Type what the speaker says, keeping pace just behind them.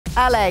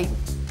Ale,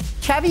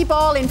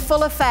 Xavi-ball in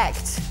full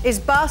effect. Is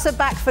Barca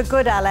back for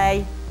good,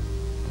 Ale?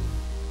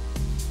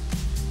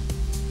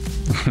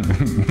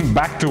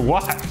 Back to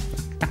what?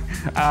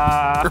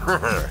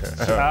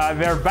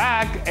 They're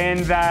back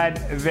in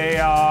that they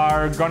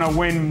are going to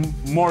win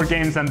more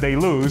games than they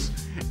lose,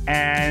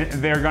 and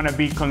they're going to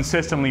be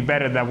consistently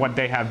better than what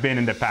they have been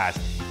in the past.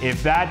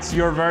 If that's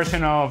your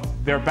version of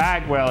they're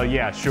back, well,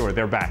 yeah, sure,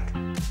 they're back.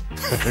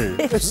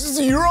 This is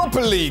the Europa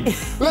League.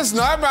 Listen,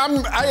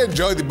 I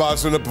enjoy the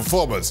Barcelona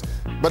performance,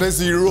 but it's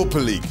the Europa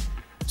League.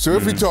 So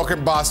if we're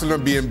talking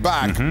Barcelona being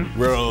back,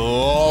 we're a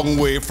long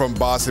way from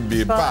Barca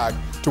being back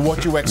to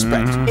what you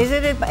expect. Is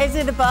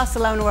it a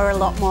Barcelona we're a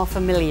lot more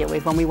familiar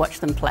with when we watch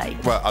them play?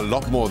 Well, a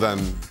lot more than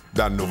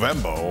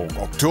November or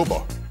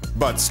October.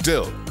 But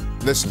still,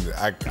 listen,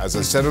 as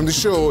I said on the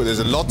show, there's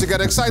a lot to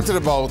get excited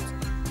about,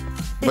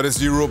 but it's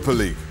the Europa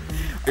League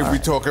if we're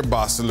talking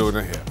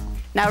Barcelona here.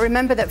 Now,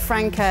 remember that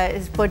Frank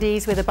is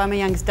buddies with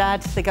Aubameyang's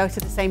dad. They go to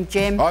the same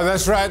gym. Oh,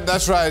 that's right,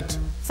 that's right.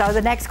 So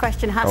the next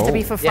question has to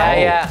be for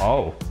Frank.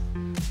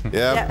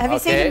 Yeah. Have you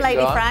seen him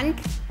lately,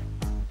 Frank?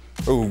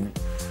 Oh.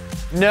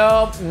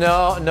 No,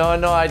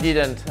 I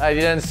didn't. I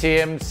didn't see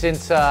him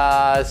since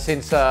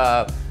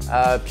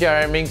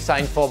Pierre-Emerick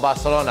signed for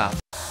Barcelona.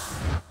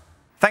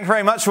 Thank you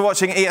very much for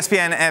watching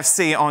ESPN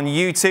FC on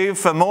YouTube.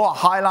 For more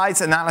highlights,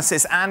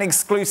 analysis and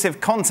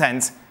exclusive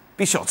content,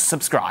 be sure to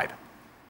subscribe.